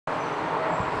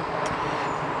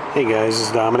Hey guys, this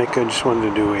is Dominic. I just wanted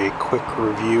to do a quick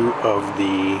review of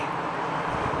the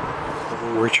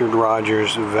Richard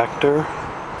Rogers Vector.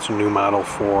 It's a new model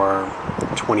for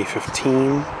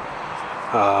 2015.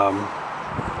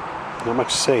 Not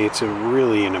much to say, it's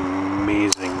really an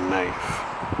amazing knife.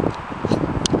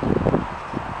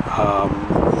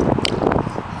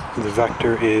 The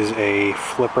Vector is a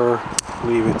flipper. I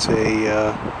believe it's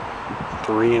a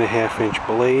 3.5-inch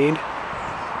blade.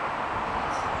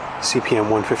 CPM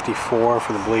 154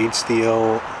 for the blade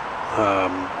steel,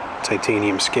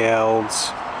 titanium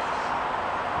scales,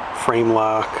 frame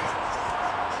lock,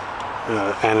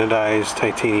 anodized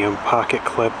titanium pocket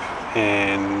clip,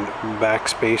 and back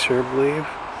spacer, I believe.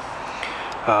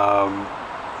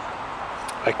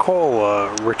 I call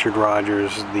Richard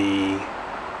Rogers the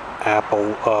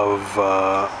Apple of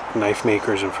knife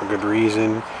makers, and for good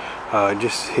reason.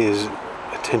 Just his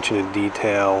attention to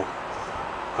detail,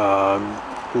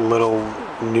 little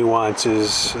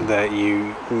nuances that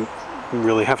you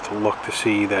really have to look to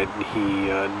see that he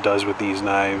does with these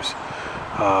knives.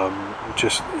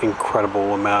 Just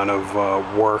incredible amount of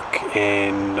work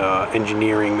and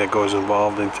engineering that goes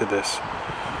involved into this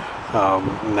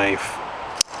knife.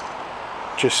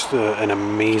 Just an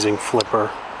amazing flipper.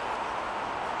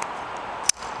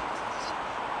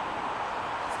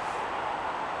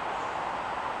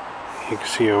 You can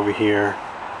see over here,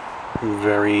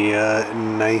 very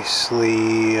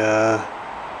nicely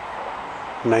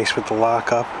nice with the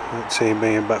lockup. I'd say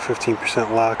maybe about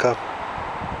 15% lockup.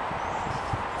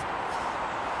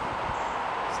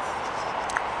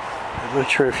 I'm not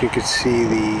sure if you could see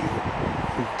the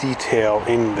detail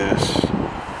in this.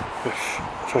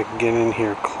 If I can get in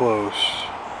here close.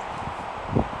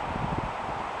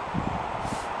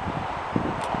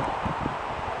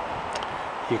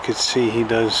 You could see he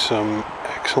does some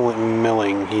excellent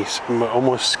milling. He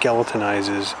almost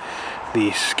skeletonizes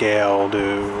the scale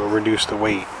to reduce the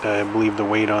weight. I believe the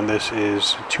weight on this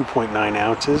is 2.9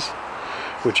 ounces,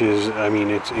 which is, I mean,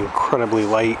 it's incredibly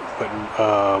light, but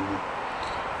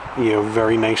you know,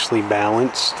 very nicely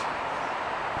balanced.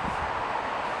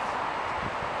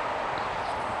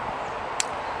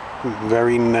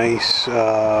 Very nice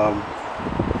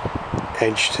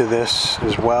edge to this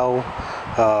as well.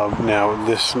 Now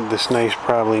this knife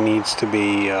probably needs to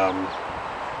be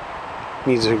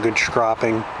needs a good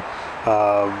stropping.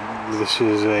 This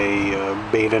is a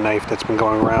beta knife that's been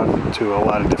going around to a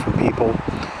lot of different people,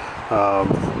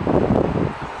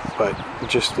 but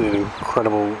just an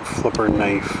incredible flipper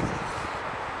knife.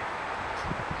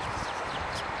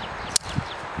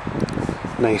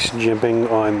 Nice jimping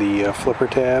on the flipper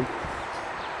tab.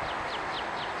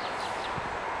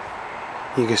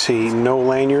 You can see no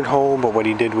lanyard hole, but what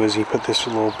he did was he put this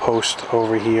little post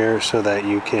over here so that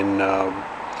you can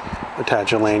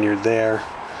attach a lanyard there.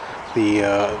 The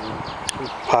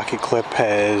pocket clip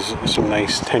has some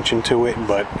nice tension to it,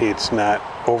 but it's not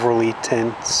overly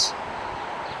tense.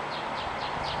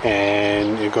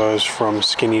 And it goes from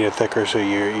skinny to thicker, so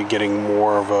you're getting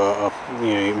more of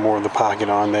you know, more of the pocket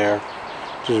on there,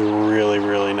 which is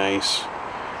really nice.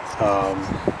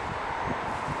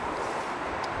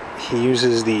 He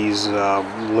uses these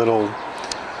little,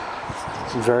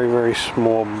 very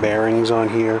small bearings on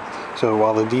here. So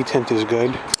while the detent is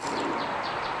good,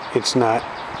 it's not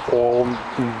all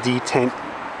detent.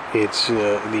 It's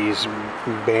these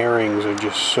bearings are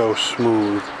just so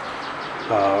smooth,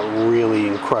 really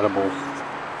incredible.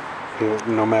 You know,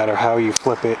 no matter how you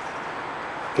flip it,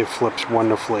 it flips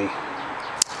wonderfully.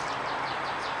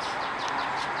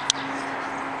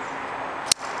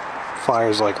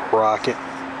 Fires like a rocket.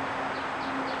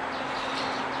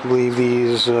 I believe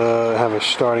these have a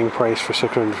starting price for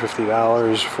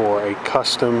 $650 for a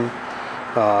custom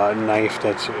knife.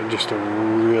 That's just a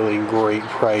really great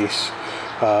price.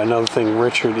 Another thing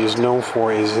Richard is known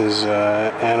for is his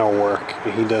anno work.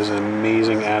 He does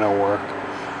amazing anno work.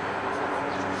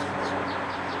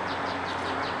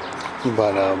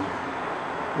 But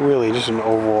really just an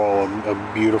overall a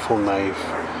beautiful knife.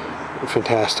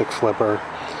 Fantastic flipper.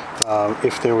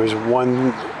 If there was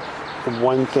one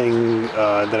thing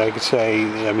that I could say,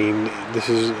 I mean, this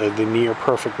is the near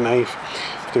perfect knife.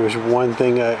 If there was one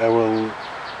thing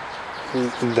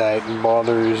that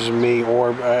bothers me,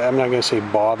 or I'm not going to say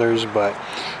bothers, but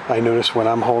I notice when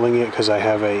I'm holding it, because I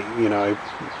have a, you know, I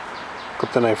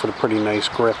grip the knife with a pretty nice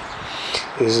grip,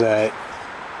 is that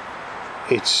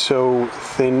it's so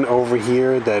thin over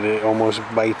here that it almost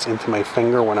bites into my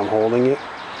finger when I'm holding it.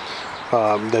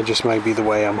 That just might be the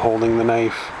way I'm holding the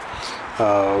knife.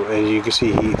 As you can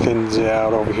see, he thins it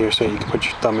out over here so you can put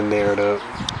your thumb in there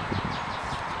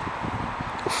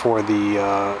for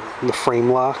the frame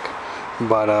lock.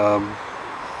 But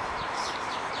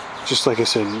just like I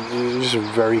said, just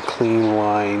very clean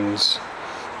lines.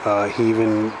 He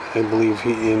even, I believe,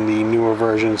 in the newer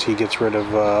versions, he gets rid of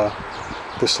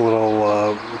this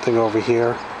little thing over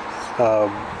here.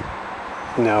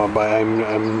 Now,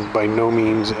 I'm by no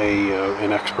means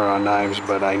an expert on knives,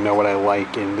 but I know what I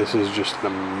like, and this is just an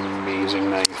amazing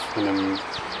knife and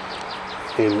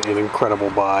an incredible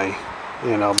buy.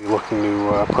 And I'll be looking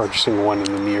to purchasing one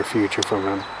in the near future from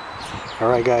him. All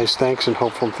right, guys, thanks, and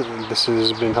hopefully this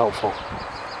has been helpful.